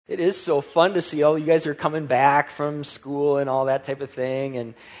It is so fun to see all you guys are coming back from school and all that type of thing,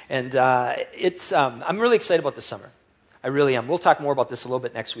 and it's I'm really excited about this summer. I really am. We'll talk more about this a little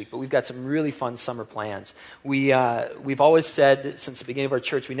bit next week, but we've got some really fun summer plans. We've always said since the beginning of our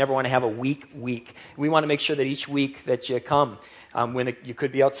church, we never want to have a weak week. We want to make sure that each week that you come, you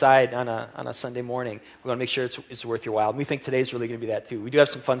could be outside on a Sunday morning, we want to make sure it's worth your while. And we think today's really going to be that too. We do have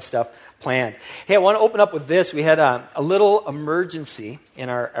some fun stuff planned. Hey, I want to open up with this. We had a little emergency in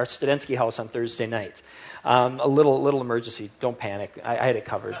our Studensky house on Thursday night. A little emergency. Don't panic. I had it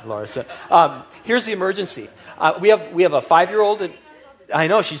covered, Laura. So here's the emergency. We have a 5-year-old. I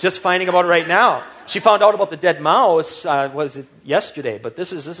know, she's just finding about it right now. She found out about the dead mouse, was it yesterday? But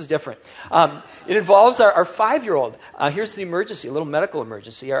this is different. It involves our 5-year-old. Here's the emergency, a little medical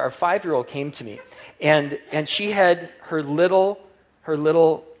emergency. Our 5-year-old came to me, and she had her little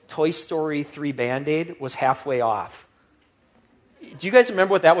Toy Story 3 Band-Aid was halfway off. Do you guys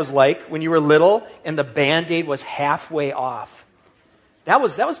remember what that was like when you were little and the Band-Aid was halfway off? That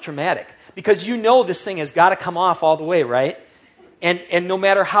was traumatic, because you know this thing has got to come off all the way, right? And no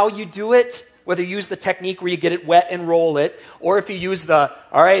matter how you do it, whether you use the technique where you get it wet and roll it, or if you use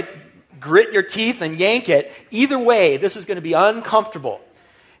grit your teeth and yank it, either way, this is going to be uncomfortable.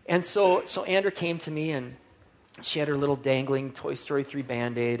 And so Andrea came to me, and she had her little dangling Toy Story 3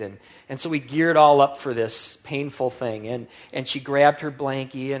 Band-Aid, and so we geared all up for this painful thing. And she grabbed her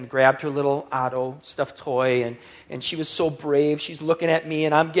blankie and grabbed her little Otto stuffed toy, and she was so brave. She's looking at me,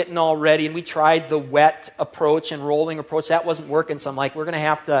 and I'm getting all ready, and we tried the wet approach and rolling approach. That wasn't working, so I'm like, we're going to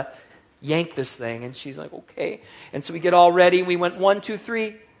have to yank this thing. And she's like, okay. And so we get all ready, and we went 1, 2,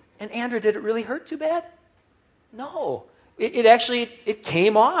 3. And Andrea, did it really hurt too bad? No. It actually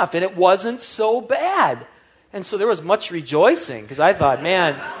came off, and it wasn't so bad. And so there was much rejoicing, because I thought,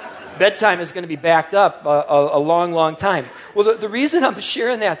 man, bedtime is going to be backed up a long, long time. Well, the reason I'm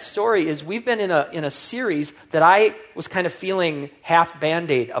sharing that story is we've been in a series that I was kind of feeling half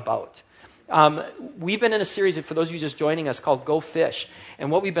Band-Aid about. We've been in a series, for those of you just joining us, called Go Fish. And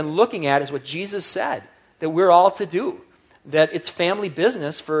what we've been looking at is what Jesus said, that we're all to do, that it's family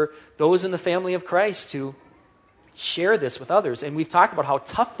business for those in the family of Christ to share this with others. And we've talked about how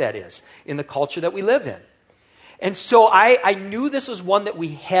tough that is in the culture that we live in. And so I knew this was one that we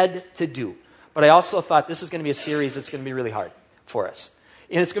had to do. But I also thought this is going to be a series that's going to be really hard for us.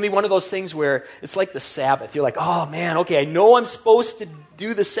 And it's going to be one of those things where it's like the Sabbath. You're like, oh man, okay, I know I'm supposed to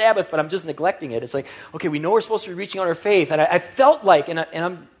do the Sabbath, but I'm just neglecting it. It's like, okay, we know we're supposed to be reaching out our faith. And I felt like, and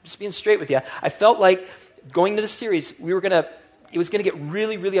I'm just being straight with you, I felt like going to the series, it was going to get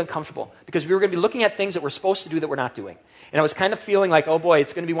really, really uncomfortable, because we were going to be looking at things that we're supposed to do that we're not doing. And I was kind of feeling like, oh boy,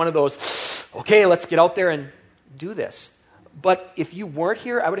 it's going to be one of those, okay, let's get out there and do this. But if you weren't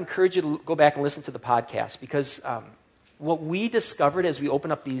here, I would encourage you to go back and listen to the podcast, because what we discovered as we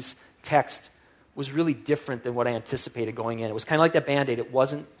opened up these texts was really different than what I anticipated going in. It was kind of like that Band-Aid. It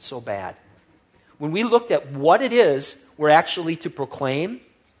wasn't so bad. When we looked at what it is we're actually to proclaim,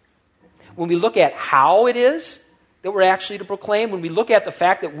 when we look at how it is that we're actually to proclaim, when we look at the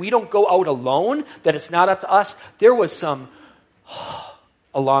fact that we don't go out alone, that it's not up to us, there was some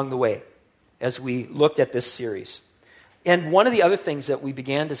along the way as we looked at this series. And one of the other things that we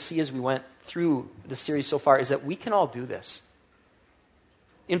began to see as we went through the series so far is that we can all do this.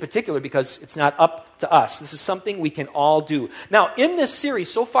 In particular, because it's not up to us. This is something we can all do. Now, in this series,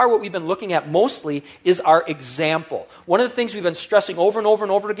 so far what we've been looking at mostly is our example. One of the things we've been stressing over and over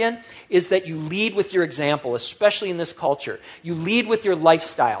and over again is that you lead with your example, especially in this culture. You lead with your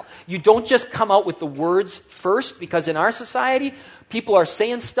lifestyle. You don't just come out with the words first, because in our society, people are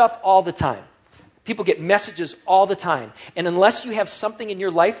saying stuff all the time. People get messages all the time. And unless you have something in your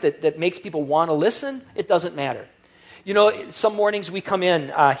life that makes people want to listen, it doesn't matter. You know, some mornings we come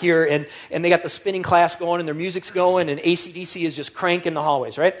in here and they got the spinning class going and their music's going and AC/DC is just cranking the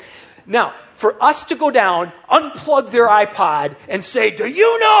hallways, right? Now, for us to go down, unplug their iPod and say, do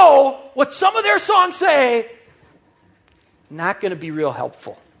you know what some of their songs say? Not going to be real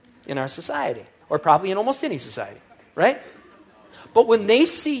helpful in our society, or probably in almost any society, right? But when they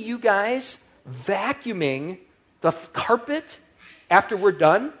see you guys vacuuming the carpet after we're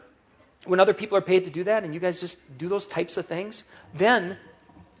done, when other people are paid to do that and you guys just do those types of things, then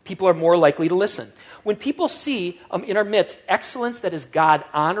people are more likely to listen. When people see in our midst excellence that is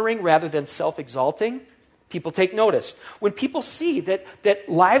God-honoring rather than self-exalting, people take notice. When people see that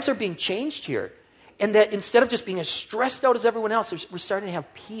lives are being changed here, and that instead of just being as stressed out as everyone else, we're starting to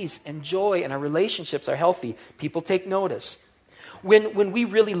have peace and joy and our relationships are healthy, people take notice. When we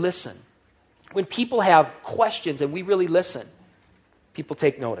really listen, when people have questions and we really listen, people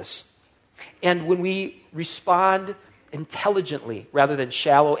take notice. And when we respond intelligently rather than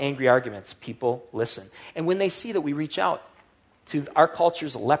shallow, angry arguments, people listen. And when they see that we reach out to our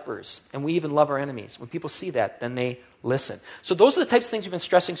culture's lepers and we even love our enemies, when people see that, then they listen. So those are the types of things we've been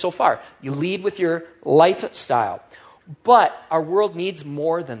stressing so far. You lead with your lifestyle. But our world needs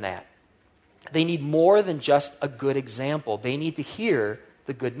more than that. They need more than just a good example. They need to hear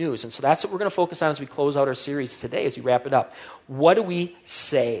the good news. And so that's what we're going to focus on as we close out our series today, as we wrap it up. What do we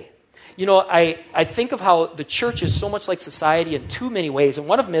say? You know, I think of how the church is so much like society in too many ways. And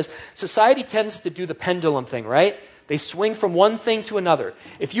one of them is society tends to do the pendulum thing, right? They swing from one thing to another.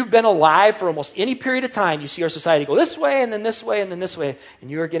 If you've been alive for almost any period of time, you see our society go this way and then this way and then this way,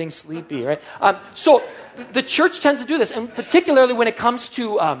 and you're getting sleepy, right? So the church tends to do this, and particularly when it comes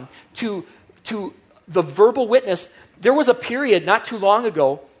to the verbal witness. There was a period not too long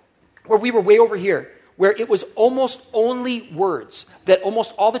ago where we were way over here, where it was almost only words, that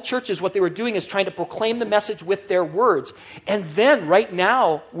almost all the churches, what they were doing is trying to proclaim the message with their words. And then right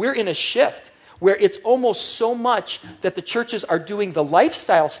now, we're in a shift where it's almost so much that the churches are doing the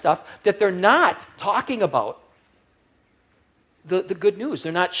lifestyle stuff that they're not talking about the good news.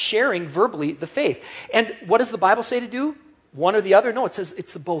 They're not sharing verbally the faith. And what does the Bible say to do? One or the other? No, it says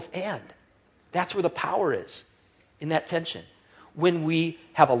it's the both and. That's where the power is, in that tension. When we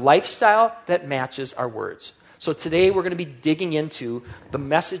have a lifestyle that matches our words. So today we're going to be digging into the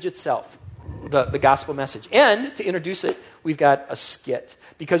message itself, the gospel message. And to introduce it, we've got a skit.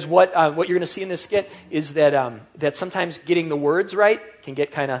 Because what you're going to see in this skit is that sometimes getting the words right can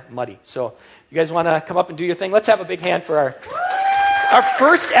get kind of muddy. So you guys want to come up and do your thing? Let's have a big hand for our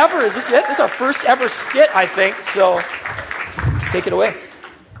first ever. Is this it? This is our first ever skit, I think. So take it away.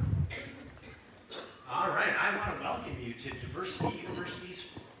 All right. I want to welcome you to Diversity University's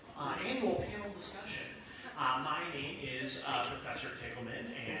annual panel discussion. My name is Professor Tickleman,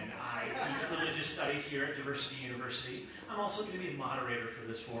 and I teach religious studies here at Diversity University. I'm also going to be the moderator for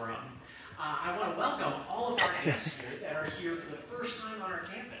this forum. I want to welcome all of our guests here that are here for the first time on our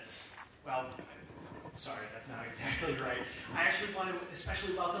campus. Well, sorry, that's not exactly right. I actually want to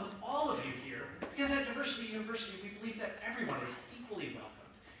especially welcome all of you here, because at Diversity University, we believe that everyone is equally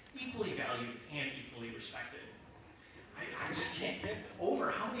welcomed, equally valued, and equally respected. I just can't get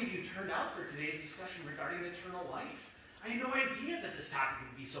over how many of you turned out for today's discussion regarding eternal life. I had no idea that this topic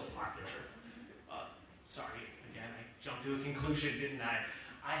would be so popular. Sorry, again, I jumped to a conclusion, didn't I?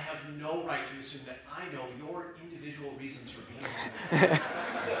 I have no right to assume that I know your individual reasons for being here.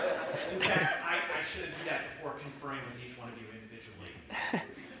 In fact, I should do that before conferring with each one of you individually.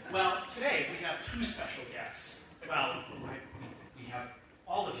 Well, today we have two special guests. Well, we have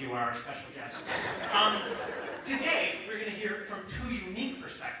all of you are our special guests. Today, we're going to hear from two unique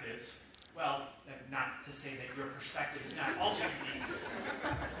perspectives. Well, not to say that your perspective is not also unique.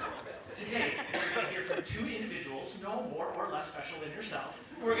 Today, we're going to hear from two individuals, no more or less special than yourself,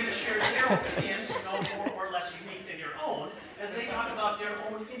 who are going to share their opinions, no more or less unique than your own, as they talk about their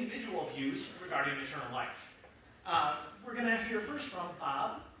own individual views regarding eternal life. We're going to hear first from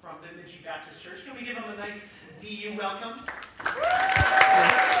Bob from Bemidji Baptist Church. Can we give him a nice DU welcome?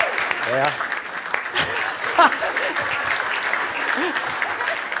 Yeah.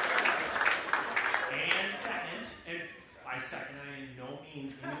 And second, and by second I in no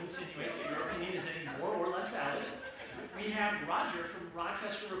means insinuate that your opinion is any more or less valid, we have Roger from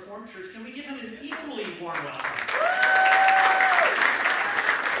Rochester Reformed Church. Can we give him an equally warm welcome?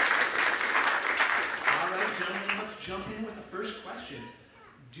 All right, gentlemen, let's jump in with the first question.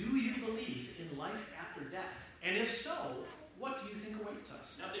 Do you believe in life after death? And if so, what do you think awaits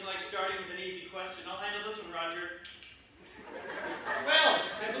us? Nothing like starting with an easy question. I'll handle this one, Roger. Well,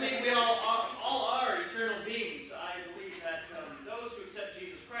 I believe we all are eternal beings. I believe that those who accept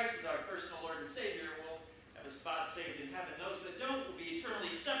Jesus Christ as our personal Lord and Savior will have a spot saved in heaven. Those that don't will be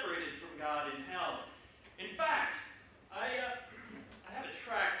eternally separated from God in hell. In fact, I have a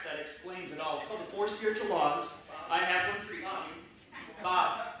tract that explains it all. It's called The Four Spiritual Laws. I have one for each of you.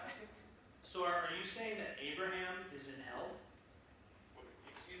 Bob, so are you saying that Abraham is in hell?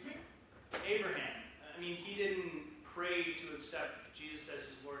 Excuse me? Abraham. I mean, he didn't pray to accept Jesus as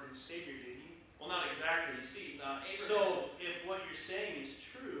his Lord and Savior, did he? Well, not exactly. You see, Abraham... So, if what you're saying is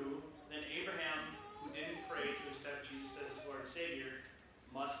true, then Abraham, who didn't pray to accept Jesus as his Lord and Savior,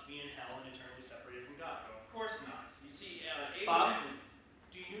 must be in hell and eternally separated from God. Of course not. You see, Abraham... Bob,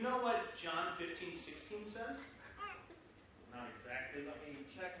 do you know what John 15:16 says? Not exactly. Let me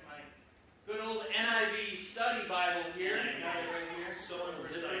check my good old NIV study Bible here. I got it right here. So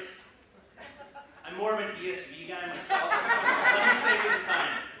precise. I'm more of an ESV guy myself. Let me save you the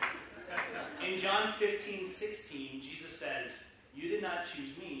time. In John 15:16, Jesus says, "You did not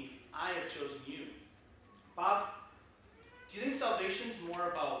choose me, I have chosen you." Bob, salvation is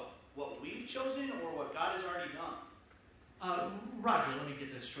more about what we've chosen or what God has already done? Roger, let me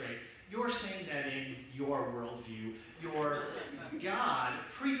get this straight. You're saying that in your worldview, your God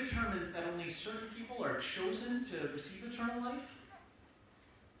predetermines that only certain people are chosen to receive eternal life?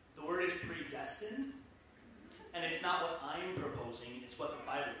 The word is predestined, and it's not what I'm proposing, it's what the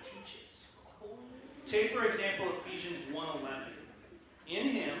Bible teaches. Take, for example, Ephesians 1:11. In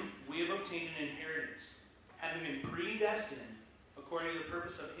him we have obtained an inheritance, having been predestined according to the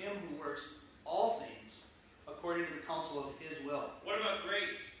purpose of him who works all things according to the counsel of his will. What about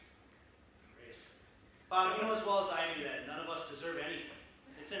grace? Grace. Bob, you know as well as I do that none of us deserve anything.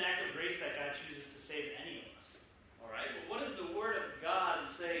 It's an act of grace that God chooses to save any of us. All right, but what does the Word of God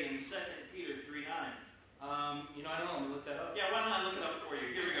say in 2 Peter 3:9? I don't know. Let me look that up. Yeah, why don't I look it up for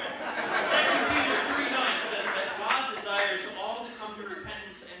you? Here we go. 2 Peter 3:9 says that God desires all to come to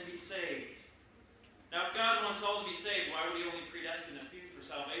repentance and be saved. Now, if God wants all to be saved, why would he only predestine a few for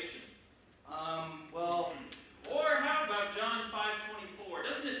salvation? Or how about John 5:24?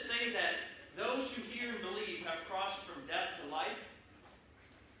 Doesn't it say that those who hear and believe have crossed from death to life?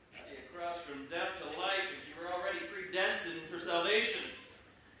 You cross from death to life if you were already predestined for salvation.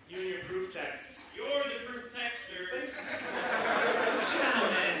 You and your proof texts. You're the proof texter.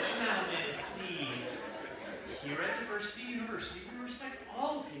 Gentlemen, please. Here at Diversity University, we respect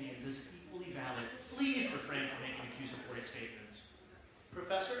all opinions as equally valid. Please refrain from making accusatory statements.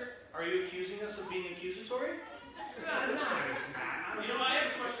 Professor, are you accusing us of being accusatory? No, it's not. You know, I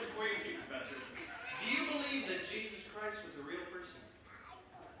have a question for you too, Professor. Do you believe that Jesus Christ was a real person?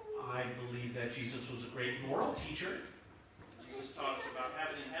 I believe that Jesus was a great moral teacher. Jesus talks about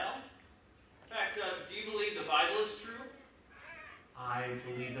heaven and hell. In fact, do you believe the Bible is true? I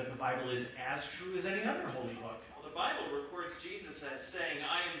believe that the Bible is as true as any other holy book. Well, the Bible records Jesus as saying,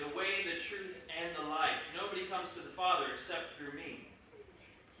 I am the way, the truth, and the life. Nobody comes to the Father except through me.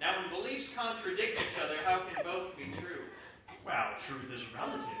 Now, when beliefs contradict each other, how can both be true? Well, truth is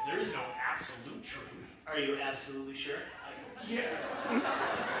relative. There is no absolute truth. Are you absolutely sure? Yeah. Look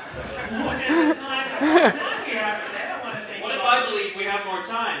at the time. How much time we have today. I want to think. What if I believe we have more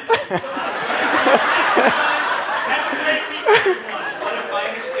time? Have a great week, everyone. What if my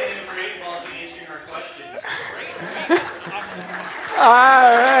understanding of great involves you answering our questions?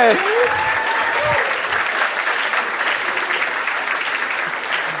 All right.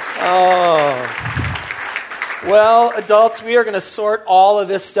 Oh. Well, adults, we are going to sort all of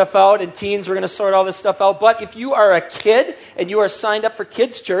this stuff out, and teens, we're going to sort all this stuff out. But if you are a kid and you are signed up for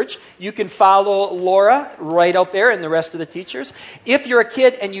Kids Church, you can follow Laura right out there and the rest of the teachers. If you're a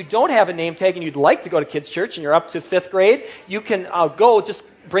kid and you don't have a name tag and you'd like to go to Kids Church and you're up to 5th grade, you can go. Just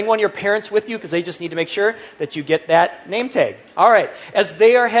bring one of your parents with you because they just need to make sure that you get that name tag. All right. As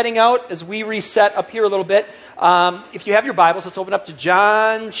they are heading out, as we reset up here a little bit, if you have your Bibles, let's open up to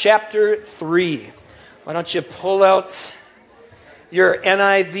John chapter 3. Why don't you pull out your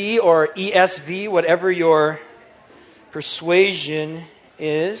NIV or ESV, whatever your persuasion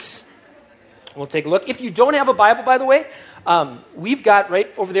is. We'll take a look. If you don't have a Bible, by the way, we've got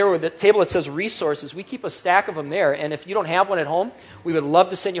right over there where the table that says resources, we keep a stack of them there. And if you don't have one at home, we would love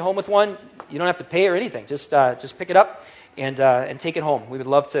to send you home with one. You don't have to pay or anything. Just pick it up and take it home. We would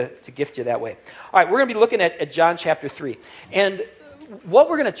love to gift you that way. All right, we're going to be looking at John chapter 3. And what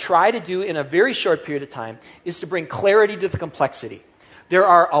we're going to try to do in a very short period of time is to bring clarity to the complexity. There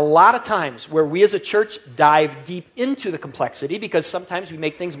are a lot of times where we as a church dive deep into the complexity because sometimes we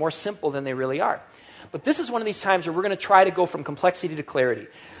make things more simple than they really are. But this is one of these times where we're going to try to go from complexity to clarity.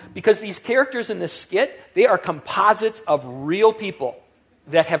 Because these characters in this skit, they are composites of real people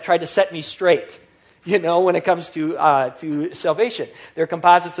that have tried to set me straight, when it comes to salvation. They're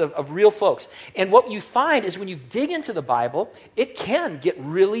composites of real folks. And what you find is when you dig into the Bible, it can get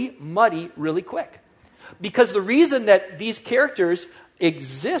really muddy really quick. Because the reason that these characters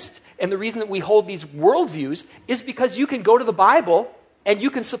exist and the reason that we hold these worldviews is because you can go to the Bible and you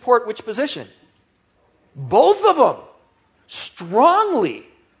can support which position? Both of them. Strongly.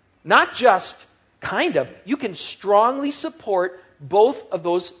 Not just kind of. You can strongly support both of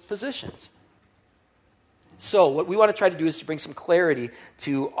those positions. So what we want to try to do is to bring some clarity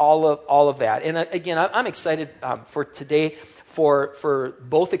to all of that. And again, I'm excited for today for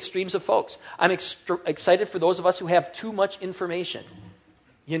both extremes of folks. I'm excited for those of us who have too much information.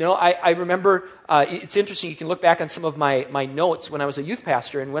 I remember, it's interesting, you can look back on some of my notes when I was a youth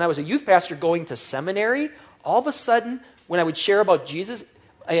pastor. And when I was a youth pastor going to seminary, all of a sudden, when I would share about Jesus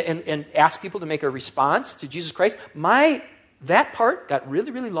and ask people to make a response to Jesus Christ, that part got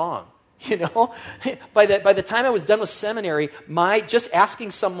really, really long. By the time I was done with seminary, just asking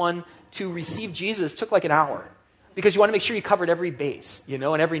someone to receive Jesus took like an hour. because you want to make sure you covered every base, and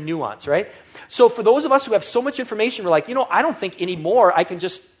every nuance, right? So for those of us who have so much information, we're like, I don't think anymore I can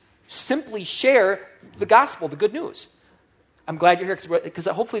just simply share the gospel, the good news. I'm glad you're here because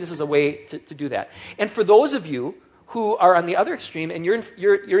hopefully this is a way to do that. And for those of you who are on the other extreme and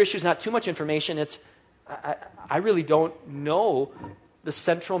your issue is not too much information, it's, I really don't know the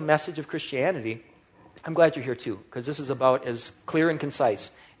central message of Christianity. I'm glad you're here too, because this is about as clear and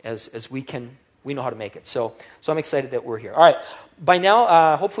concise as we know how to make it. So I'm excited that we're here. All right. By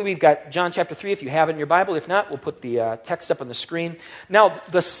now, hopefully we've got John chapter 3 if you have it in your Bible. If not, we'll put the text up on the screen. Now,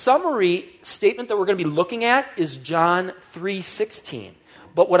 the summary statement that we're going to be looking at is John 3:16.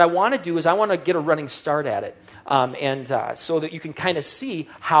 But what I want to do is I want to get a running start at it. So that you can kind of see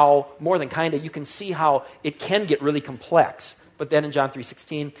how, more than kind of, you can see how it can get really complex. But then in John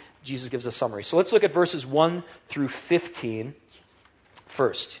 3:16, Jesus gives a summary. So let's look at verses 1 through 15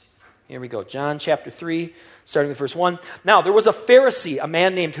 first. Here we go. John chapter 3, starting with verse 1. Now, there was a Pharisee, a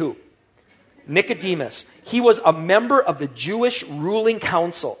man named who? Nicodemus. He was a member of the Jewish ruling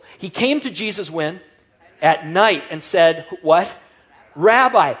council. He came to Jesus when? At night, and said, what?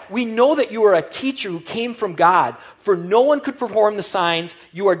 Rabbi, we know that you are a teacher who came from God, for no one could perform the signs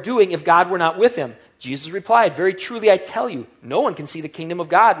you are doing if God were not with him. Jesus replied, very truly I tell you, no one can see the kingdom of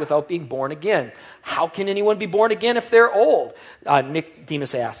God without being born again. How can anyone be born again if they're old?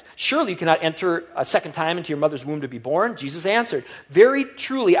 Nicodemus asked. Surely you cannot enter a second time into your mother's womb to be born? Jesus answered, very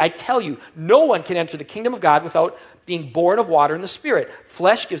truly I tell you, no one can enter the kingdom of God without being born of water and the Spirit.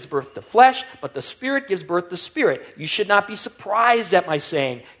 Flesh gives birth to flesh, but the Spirit gives birth to spirit. You should not be surprised at my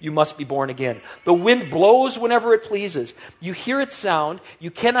saying, you must be born again. The wind blows whenever it pleases. You hear its sound.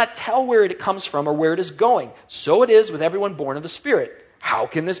 You cannot tell where it comes from or where it is going. So it is with everyone born of the Spirit. How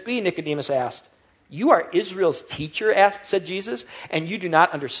can this be? Nicodemus asked. You are Israel's teacher, said Jesus, and you do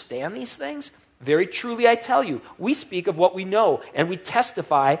not understand these things? Very truly I tell you, we speak of what we know, and we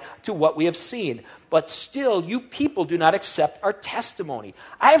testify to what we have seen. But still, you people do not accept our testimony.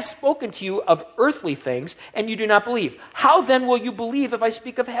 I have spoken to you of earthly things, and you do not believe. How then will you believe if I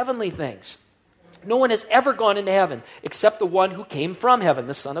speak of heavenly things? No one has ever gone into heaven except the one who came from heaven,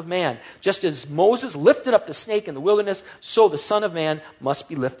 the Son of Man. Just as Moses lifted up the snake in the wilderness, so the Son of Man must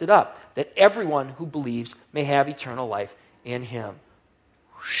be lifted up, that everyone who believes may have eternal life in him.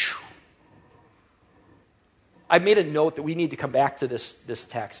 Whew. I made a note that we need to come back to this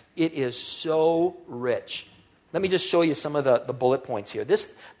text. It is so rich. Let me just show you some of the bullet points here.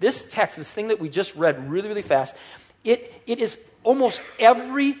 This text, this thing that we just read really, really fast, it is almost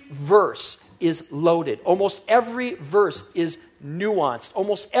every verse is loaded. Almost every verse is nuanced.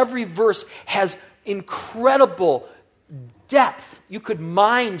 Almost every verse has incredible depth. You could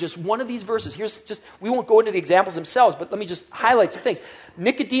mine just one of these verses. We won't go into the examples themselves, but let me just highlight some things.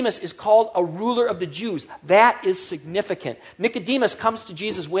 Nicodemus is called a ruler of the Jews. That is significant. Nicodemus comes to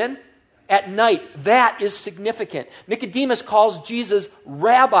Jesus when? At night. That is significant. Nicodemus calls Jesus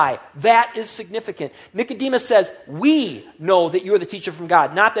rabbi. That is significant. Nicodemus says, we know that you are the teacher from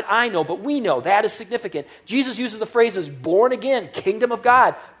God. Not that I know, but we know. That is significant. Jesus uses the phrases born again, kingdom of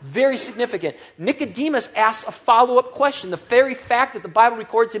God. Very significant. Nicodemus asks a follow-up question. The very fact that the Bible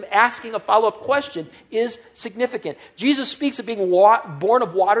records him asking a follow-up question is significant. Jesus speaks of being born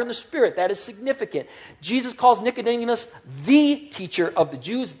of water and the Spirit. That is significant. Jesus calls Nicodemus the teacher of the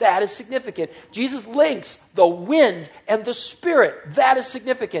Jews. That is significant. Jesus links the wind and the Spirit. That is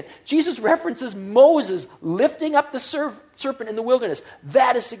significant. Jesus references Moses lifting up the serpent in the wilderness.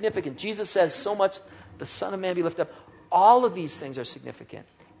 That is significant. Jesus says so much, the Son of Man be lifted up. All of these things are significant.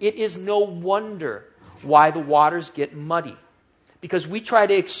 It is no wonder why the waters get muddy. Because we try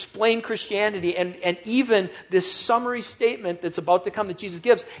to explain Christianity, and even this summary statement that's about to come that Jesus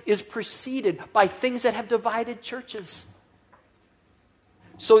gives is preceded by things that have divided churches.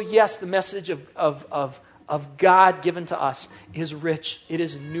 So yes, the message of God given to us is rich, it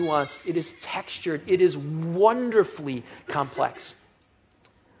is nuanced, it is textured, it is wonderfully complex.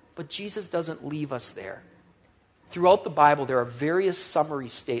 But Jesus doesn't leave us there. Throughout the Bible, there are various summary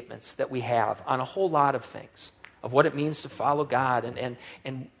statements that we have on a whole lot of things, of what it means to follow God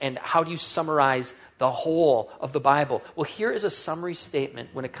and how do you summarize the whole of the Bible. Well, here is a summary statement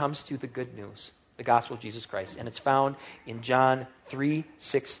when it comes to the good news, the gospel of Jesus Christ, and it's found in John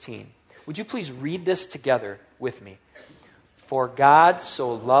 3:16. Would you please read this together with me? For God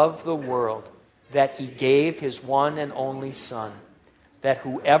so loved the world that he gave his one and only Son, that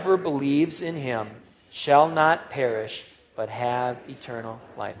whoever believes in him shall not perish, but have eternal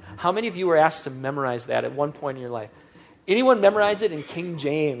life. How many of you were asked to memorize that at one point in your life? Anyone memorize it in King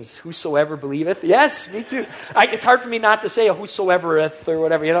James? Whosoever believeth? Yes, me too. It's hard for me not to say whosoevereth or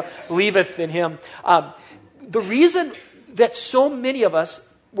whatever, believeth in him. the reason that so many of us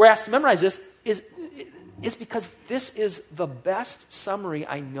were asked to memorize this is because this is the best summary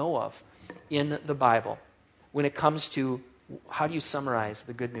I know of in the Bible when it comes to how do you summarize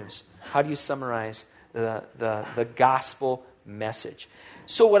the good news? How do you summarize the gospel message?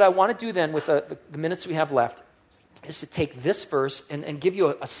 So what I want to do then with the minutes we have left is to take this verse and give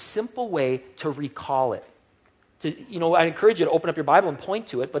you a simple way to recall it. I encourage you to open up your Bible and point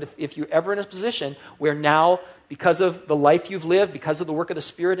to it, but if you're ever in a position where now, because of the life you've lived, because of the work of the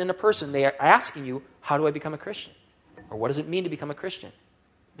Spirit in a person, they are asking you, how do I become a Christian? Or what does it mean to become a Christian?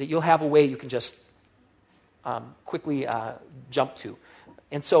 That you'll have a way you can just quickly jump to.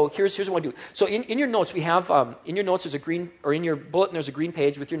 And so here's what I want to do. So in your notes, we have, in your notes there's a green, or in your bulletin there's a green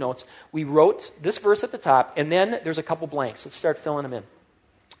page with your notes. We wrote this verse at the top, and then there's a couple blanks. Let's start filling them in.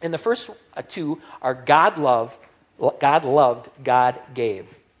 And the first two are God loved, God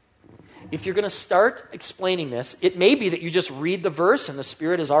gave. If you're going to start explaining this, it may be that you just read the verse and the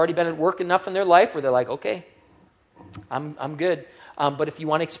Spirit has already been at work enough in their life where they're like, okay, I'm good. But if you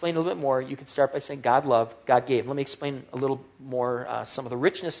want to explain a little bit more, you can start by saying God loved, God gave. Let me explain a little more some of the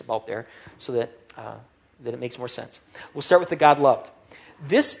richness about there so that it makes more sense. We'll start with the God loved.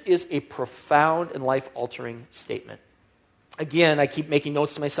 This is a profound and life-altering statement. Again, I keep making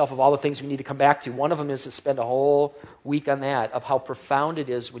notes to myself of all the things we need to come back to. One of them is to spend a whole week on that, of how profound it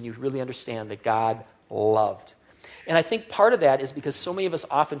is when you really understand that God loved. And I think part of that is because so many of us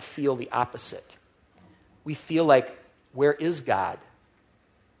often feel the opposite. We feel like, where is God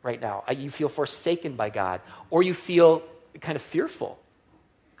right now? You feel forsaken by God, or you feel kind of fearful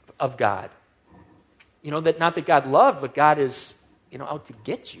of God. That not that God loved, but God is, out to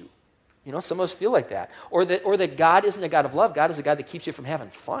get you. Some of us feel like that. Or that God isn't a God of love. God is a God that keeps you from having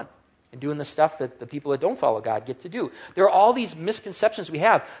fun and doing the stuff that the people that don't follow God get to do. There are all these misconceptions we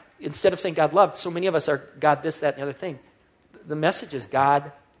have. Instead of saying God loved, so many of us are God this, that, and the other thing. The message is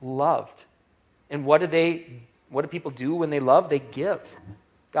God loved. And what do people do when they love? They give.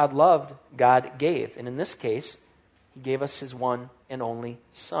 God loved, God gave. And in this case, He gave us His one and only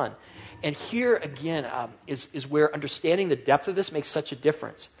Son. And here again is where understanding the depth of this makes such a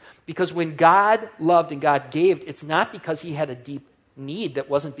difference. Because when God loved and God gave, it's not because He had a deep need that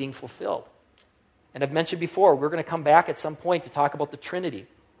wasn't being fulfilled. And I've mentioned before, we're going to come back at some point to talk about the Trinity.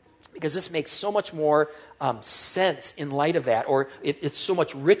 Because this makes so much more sense in light of that, or it's so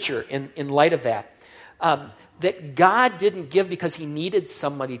much richer in light of that. That God didn't give because He needed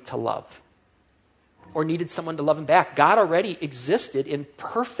somebody to love, or needed someone to love Him back. God already existed in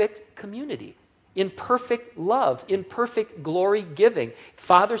perfect community, in perfect love, in perfect glory giving,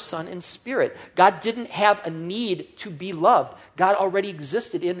 Father, Son, and Spirit. God didn't have a need to be loved. God already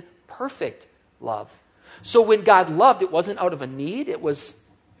existed in perfect love. So when God loved, it wasn't out of a need, it was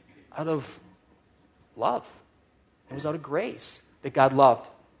out of love. It was out of grace that God loved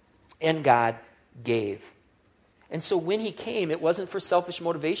and God gave. And so when He came, it wasn't for selfish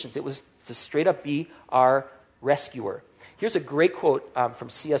motivations. It was to straight up be our rescuer. Here's a great quote from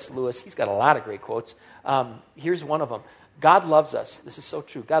C.S. Lewis. He's got a lot of great quotes. Here's one of them. God loves us. This is so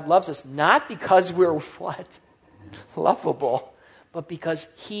true. God loves us not because we're what? Lovable, but because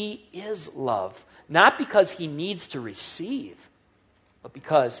He is love. Not because He needs to receive, but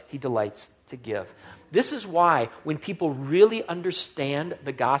because He delights to give. This is why when people really understand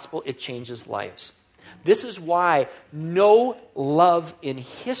the gospel, it changes lives. This is why no love in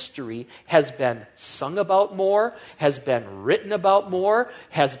history has been sung about more, has been written about more,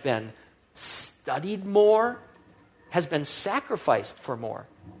 has been studied more, has been sacrificed for more.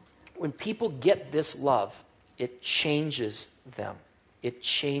 When people get this love, it changes them. It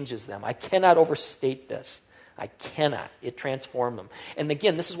changes them. I cannot overstate this. I cannot. It transformed them. And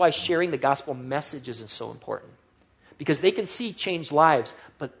again, this is why sharing the gospel messages is so important. Because they can see changed lives,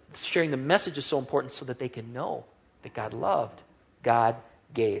 but sharing the message is so important so that they can know that God loved, God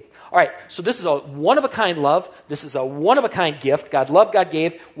gave. All right, so this is a one-of-a-kind love. This is a one-of-a-kind gift. God loved, God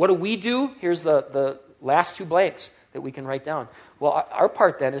gave. What do we do? Here's the last two blanks that we can write down. Well, our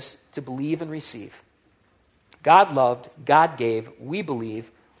part then is to believe and receive. God loved, God gave, we believe,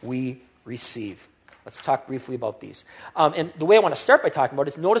 we receive. Let's talk briefly about these. And the way I want to start by talking about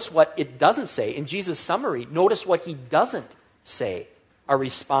it is notice what it doesn't say. In Jesus' summary, notice what He doesn't say our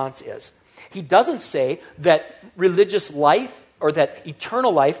response is. He doesn't say that religious life or that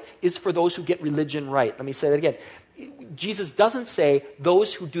eternal life is for those who get religion right. Let me say that again. Jesus doesn't say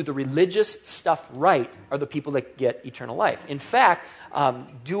those who do the religious stuff right are the people that get eternal life. In fact,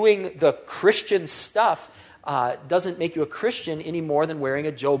 doing the Christian stuff doesn't make you a Christian any more than wearing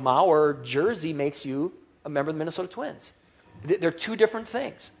a Joe Mauer jersey makes you a member of the Minnesota Twins. They're two different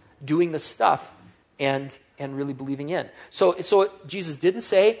things, doing the stuff and really believing in. So Jesus didn't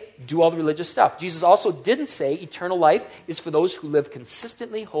say, do all the religious stuff. Jesus also didn't say eternal life is for those who live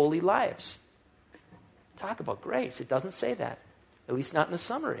consistently holy lives. Talk about grace. It doesn't say that, at least not in the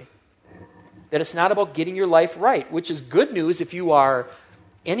summary. That it's not about getting your life right, which is good news if you are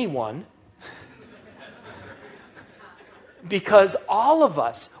anyone. Because all of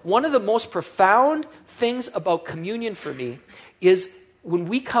us, one of the most profound things about communion for me is when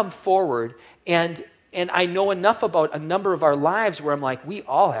we come forward and I know enough about a number of our lives where I'm like, we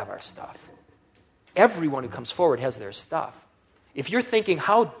all have our stuff. Everyone who comes forward has their stuff. If you're thinking,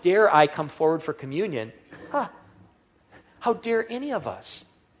 how dare I come forward for communion? How dare any of us?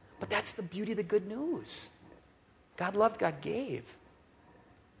 But that's the beauty of the good news. God loved, God gave.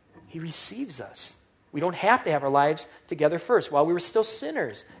 He receives us. We don't have to have our lives together first. While we were still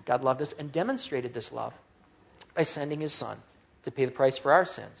sinners, God loved us and demonstrated this love by sending his Son to pay the price for our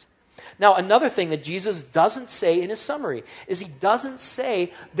sins. Now, another thing that Jesus doesn't say in his summary is he doesn't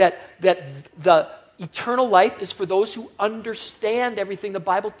say that the eternal life is for those who understand everything the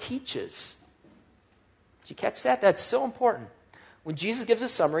Bible teaches. Did you catch that? That's so important. When Jesus gives a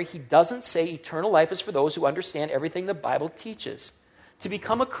summary, he doesn't say eternal life is for those who understand everything the Bible teaches. To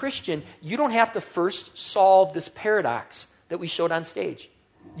become a Christian, you don't have to first solve this paradox that we showed on stage.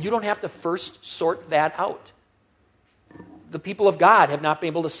 You don't have to first sort that out. The people of God have not been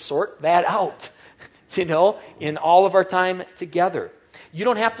able to sort that out, in all of our time together. You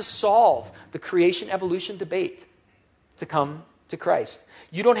don't have to solve the creation-evolution debate to come to Christ.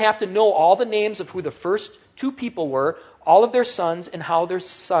 You don't have to know all the names of who the first two people were, all of their sons, and how their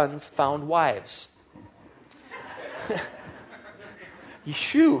sons found wives.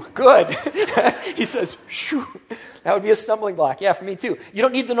 Shoo, good. He says, shoo. That would be a stumbling block. Yeah, for me too. You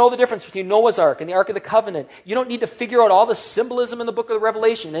don't need to know the difference between Noah's Ark and the Ark of the Covenant. You don't need to figure out all the symbolism in the book of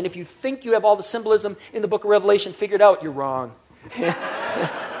Revelation. And if you think you have all the symbolism in the book of Revelation figured out, you're wrong.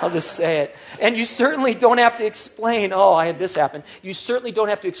 I'll just say it. And you certainly don't have to explain, I had this happen. You certainly don't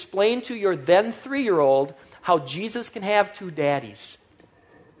have to explain to your then 3-year-old how Jesus can have 2 daddies,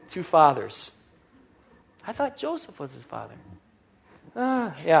 2 fathers. I thought Joseph was his father.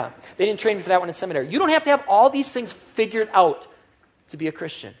 Yeah, they didn't train me for that one in seminary. You don't have to have all these things figured out to be a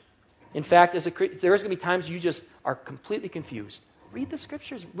Christian. In fact, there's going to be times you just are completely confused. Read the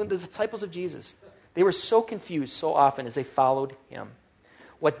scriptures. When the disciples of Jesus, they were so confused so often as they followed him.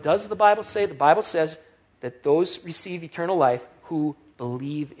 What does the Bible say? The Bible says that those receive eternal life who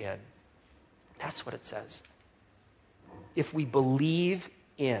believe in. That's what it says. If we believe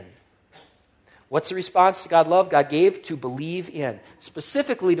in. What's the response to God love? God gave to believe in.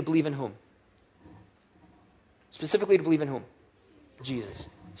 Specifically to believe in whom? Specifically to believe in whom? Jesus.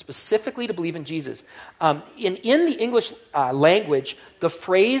 Specifically to believe in Jesus. In the English language, the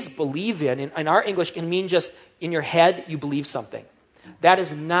phrase believe in our English can mean just in your head you believe something. That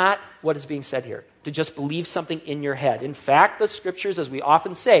is not what is being said here, to just believe something in your head. In fact, the scriptures, as we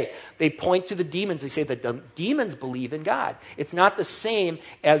often say, they point to the demons. They say that the demons believe in God. It's not the same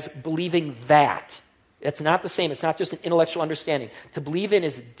as believing that. It's not the same. It's not just an intellectual understanding. To believe in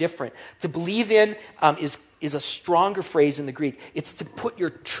is different. To believe in is a stronger phrase in the Greek. It's to put your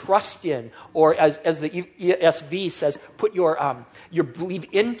trust in, or as the ESV says, put your believe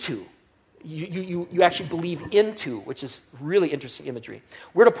into. You actually believe into, which is really interesting imagery.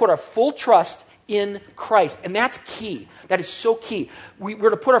 We're to put our full trust in Christ, and that's key. That is so key. We're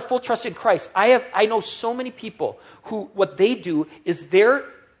to put our full trust in Christ. I know so many people who what they do is their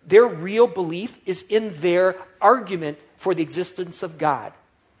real belief is in their argument for the existence of God.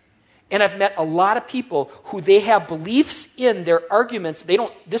 And I've met a lot of people who they have beliefs in their arguments.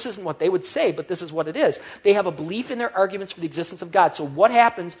 This isn't what they would say, but this is what it is. They have a belief in their arguments for the existence of God. So what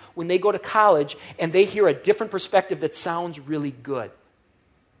happens when they go to college and they hear a different perspective that sounds really good?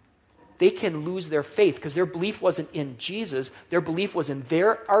 They can lose their faith because their belief wasn't in Jesus. Their belief was in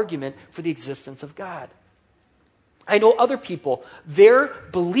their argument for the existence of God. I know other people, their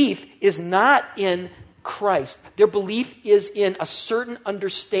belief is not in Christ. Their belief is in a certain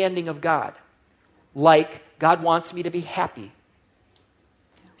understanding of God. Like, God wants me to be happy.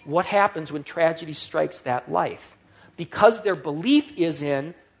 What happens when tragedy strikes that life? Because their belief is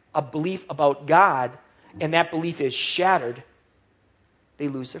in a belief about God, and that belief is shattered, they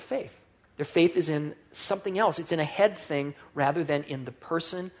lose their faith. Their faith is in something else. It's in a head thing rather than in the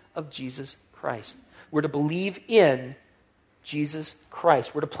person of Jesus Christ. We're to believe in Jesus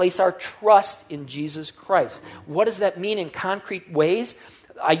Christ. We're to place our trust in Jesus Christ. What does that mean in concrete ways?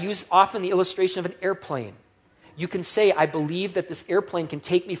 I use often the illustration of an airplane. You can say, I believe that this airplane can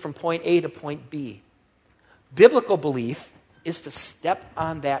take me from point A to point B. Biblical belief is to step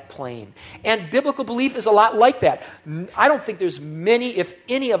on that plane. And biblical belief is a lot like that. I don't think there's many, if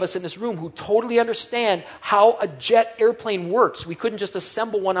any of us in this room who totally understand how a jet airplane works. We couldn't just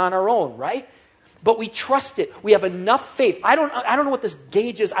assemble one on our own, right? But we trust it. We have enough faith. I don't know what this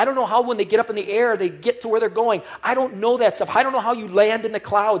gauge is. I don't know how when they get up in the air, they get to where they're going. I don't know that stuff. I don't know how you land in the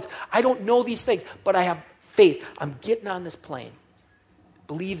clouds. I don't know these things. But I have faith. I'm getting on this plane.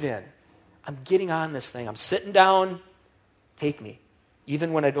 Believe in. I'm getting on this thing. I'm sitting down. Take me.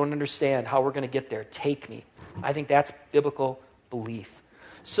 Even when I don't understand how we're going to get there, take me. I think that's biblical belief.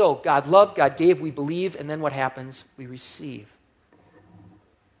 So God loved, God gave, we believe, and then what happens? We receive.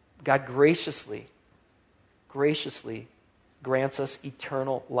 God graciously grants us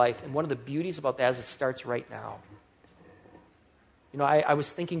eternal life. And one of the beauties about that is it starts right now. You know, I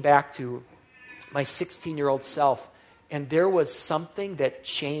was thinking back to my 16-year-old self, and there was something that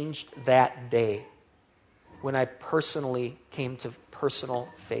changed that day when I personally came to personal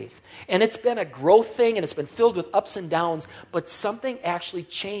faith. And it's been a growth thing, and it's been filled with ups and downs, but something actually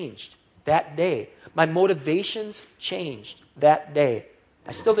changed that day. My motivations changed that day.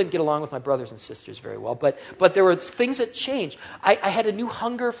 I still didn't get along with my brothers and sisters very well, but there were things that changed. I had a new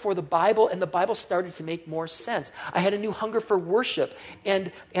hunger for the Bible, and the Bible started to make more sense. I had a new hunger for worship,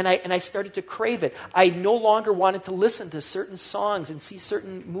 and I started to crave it. I no longer wanted to listen to certain songs and see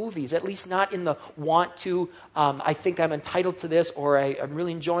certain movies, at least not in the want to, I think I'm entitled to this, or I'm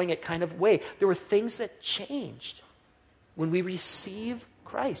really enjoying it kind of way. There were things that changed when we receive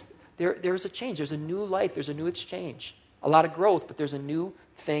Christ. There's a change. There's a new life. There's a new exchange. A lot of growth, but there's a new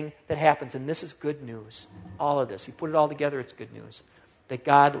thing that happens, and this is good news. All of this. You put it all together, it's good news. That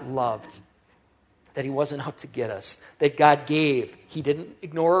God loved, that he wasn't out to get us, that God gave. He didn't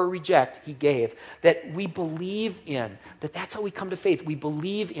ignore or reject, he gave. That we believe in, that's how we come to faith. We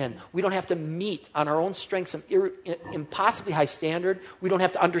believe in. We don't have to meet on our own strength some impossibly high standard. We don't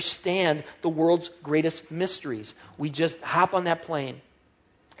have to understand the world's greatest mysteries. We just hop on that plane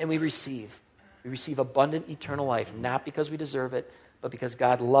and we receive. We receive abundant eternal life, not because we deserve it, but because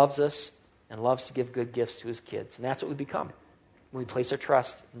God loves us and loves to give good gifts to his kids. And that's what we become when we place our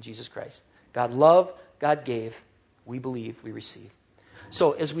trust in Jesus Christ. God loved, God gave, we believe, we receive.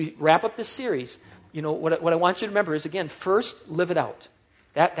 So as we wrap up this series, you know, what I want you to remember is, again, first, live it out.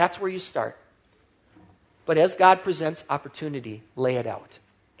 That's where you start. But as God presents opportunity, lay it out.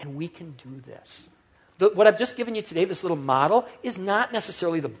 And we can do this. What I've just given you today, this little model, is not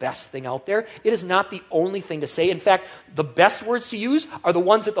necessarily the best thing out there. It is not the only thing to say. In fact, the best words to use are the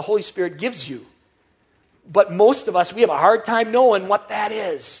ones that the Holy Spirit gives you. But most of us, we have a hard time knowing what that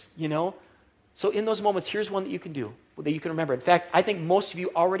is, you know? So in those moments, here's one that you can do, that you can remember. In fact, I think most of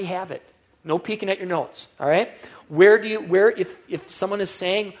you already have it. No peeking at your notes, all right? If someone is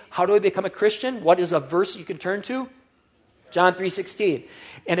saying, how do I become a Christian? What is a verse you can turn to? John 3:16.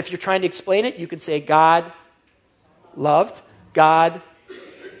 And if you're trying to explain it, you can say God loved, God,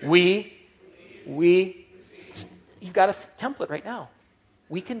 we. You've got a template right now.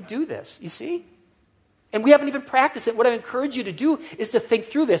 We can do this, you see? And we haven't even practiced it. What I encourage you to do is to think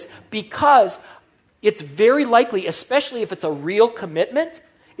through this, because it's very likely, especially if it's a real commitment,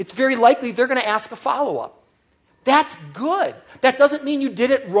 it's very likely they're going to ask a follow-up. That's good. That doesn't mean you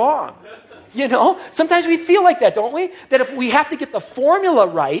did it wrong. You know, sometimes we feel like that, don't we? That if we have to get the formula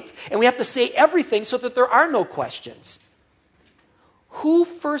right and we have to say everything so that there are no questions. Who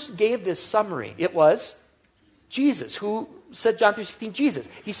first gave this summary? It was Jesus. Who said John 3:16? Jesus.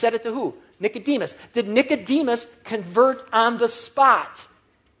 He said it to who? Nicodemus. Did Nicodemus convert on the spot?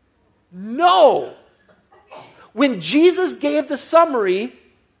 No. When Jesus gave the summary,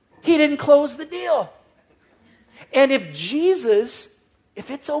 he didn't close the deal. And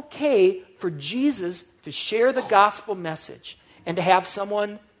if it's okay for Jesus to share the gospel message and to have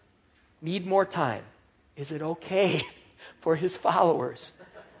someone need more time, is it okay for his followers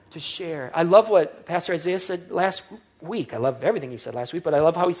to share? I love what Pastor Isaiah said last week. I love everything he said last week, but I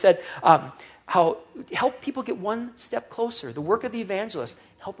love how he said, how help people get one step closer. The work of the evangelist,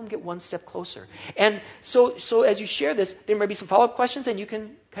 help them get one step closer. And so as you share this, there may be some follow-up questions and you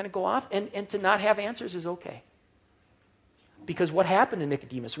can kind of go off, and to not have answers is okay. Because what happened to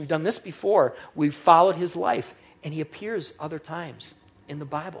Nicodemus? We've done this before. We've followed his life. And he appears other times in the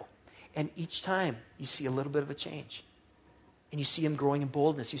Bible. And each time, you see a little bit of a change. And you see him growing in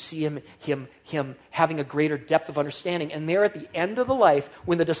boldness. You see him having a greater depth of understanding. And there at the end of the life,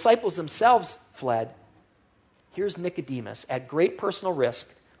 when the disciples themselves fled, here's Nicodemus at great personal risk,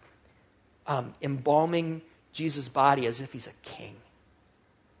 embalming Jesus' body as if he's a king.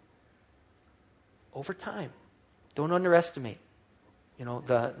 Over time. Don't underestimate,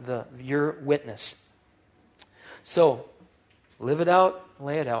 your witness. So, Live it out,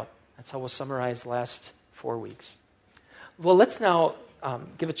 lay it out. That's how we'll summarize the last 4 weeks. Well, let's now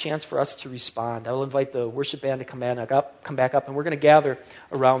give a chance for us to respond. I will invite the worship band to come back up, and we're going to gather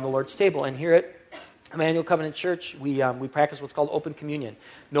around the Lord's table. And here at Emmanuel Covenant Church, we practice what's called open communion.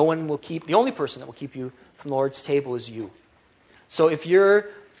 The only person that will keep you from the Lord's table is you. So if you're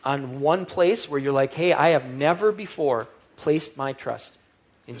on one place where you're like, hey, I have never before placed my trust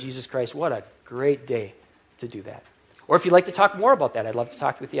in Jesus Christ, what a great day to do that. Or if you'd like to talk more about that, I'd love to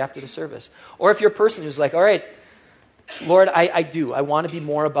talk with you after the service. Or if you're a person who's like, all right, Lord, I do. I want to be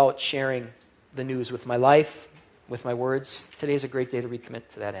more about sharing the news with my life, with my words. Today's a great day to recommit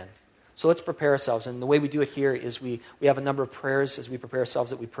to that end. So let's prepare ourselves. And the way we do it here is we have a number of prayers as we prepare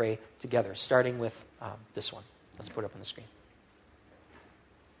ourselves that we pray together, starting with this one. Let's put it up on the screen.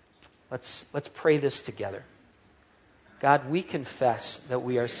 Let's pray this together. God, we confess that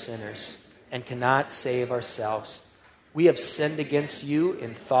we are sinners and cannot save ourselves. We have sinned against you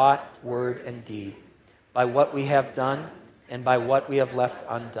in thought, word, and deed, by what we have done and by what we have left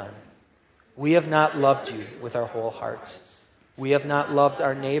undone. We have not loved you with our whole hearts. We have not loved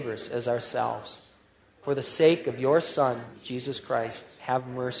our neighbors as ourselves. For the sake of your Son, Jesus Christ, have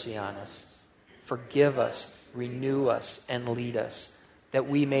mercy on us. Forgive us, renew us, and lead us, that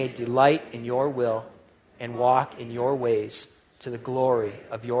we may delight in your will and walk in your ways to the glory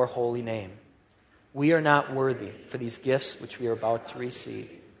of your holy name. We are not worthy for these gifts which we are about to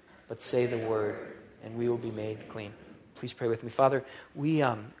receive, but say the word, and we will be made clean. Please pray with me. Father, we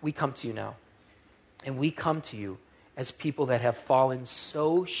come to you now, and we come to you as people that have fallen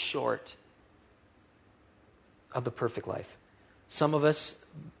so short of the perfect life. Some of us,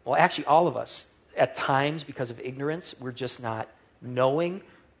 well, actually all of us, at times because of ignorance, we're just not knowing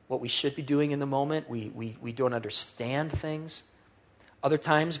what we should be doing in the moment. We don't understand things. Other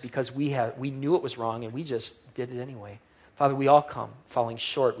times because we knew it was wrong and we just did it anyway. Father, we all come falling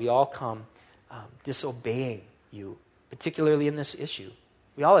short. We all come disobeying you, particularly in this issue.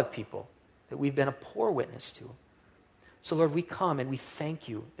 We all have people that we've been a poor witness to. So Lord, we come and we thank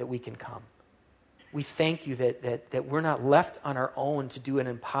you that we can come. We thank you that we're not left on our own to do an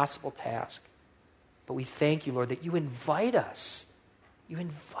impossible task. But we thank you, Lord, that you invite us. You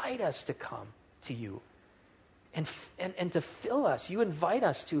invite us to come to you and to fill us. You invite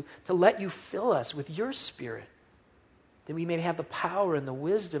us to let you fill us with your Spirit, that we may have the power and the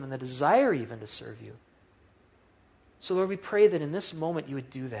wisdom and the desire even to serve you. So, Lord, we pray that in this moment you would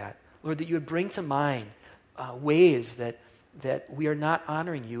do that. Lord, that you would bring to mind ways that we are not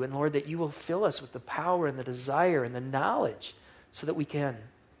honoring you, and Lord, that you will fill us with the power and the desire and the knowledge so that we can,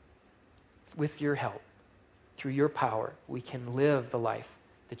 with your help, through your power, we can live the life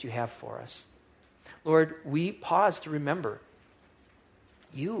that you have for us. Lord, we pause to remember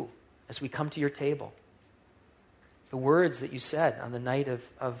you as we come to your table. The words that you said on the night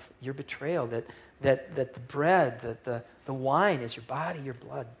of your betrayal, that the bread, that the wine is your body, your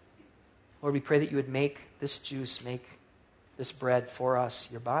blood. Lord, we pray that you would make this juice, make this bread for us,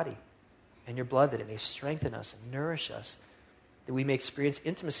 your body and your blood, that it may strengthen us and nourish us, that we may experience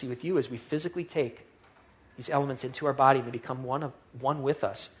intimacy with you as we physically take these elements into our body and they become one with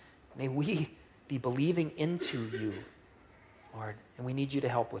us. May we be believing into you, Lord, and we need you to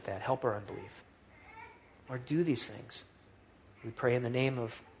help with that. Help our unbelief. Lord, do these things. We pray in the name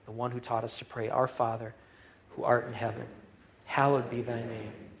of the one who taught us to pray, Our Father, who art in heaven, hallowed be thy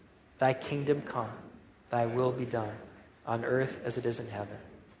name. Thy kingdom come, thy will be done, on earth as it is in heaven.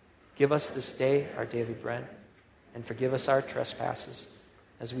 Give us this day our daily bread, and forgive us our trespasses,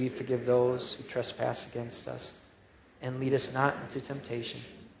 as we forgive those who trespass against us. And lead us not into temptation,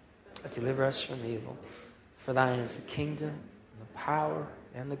 but deliver us from evil. For thine is the kingdom, and the power,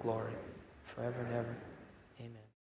 and the glory, forever and ever.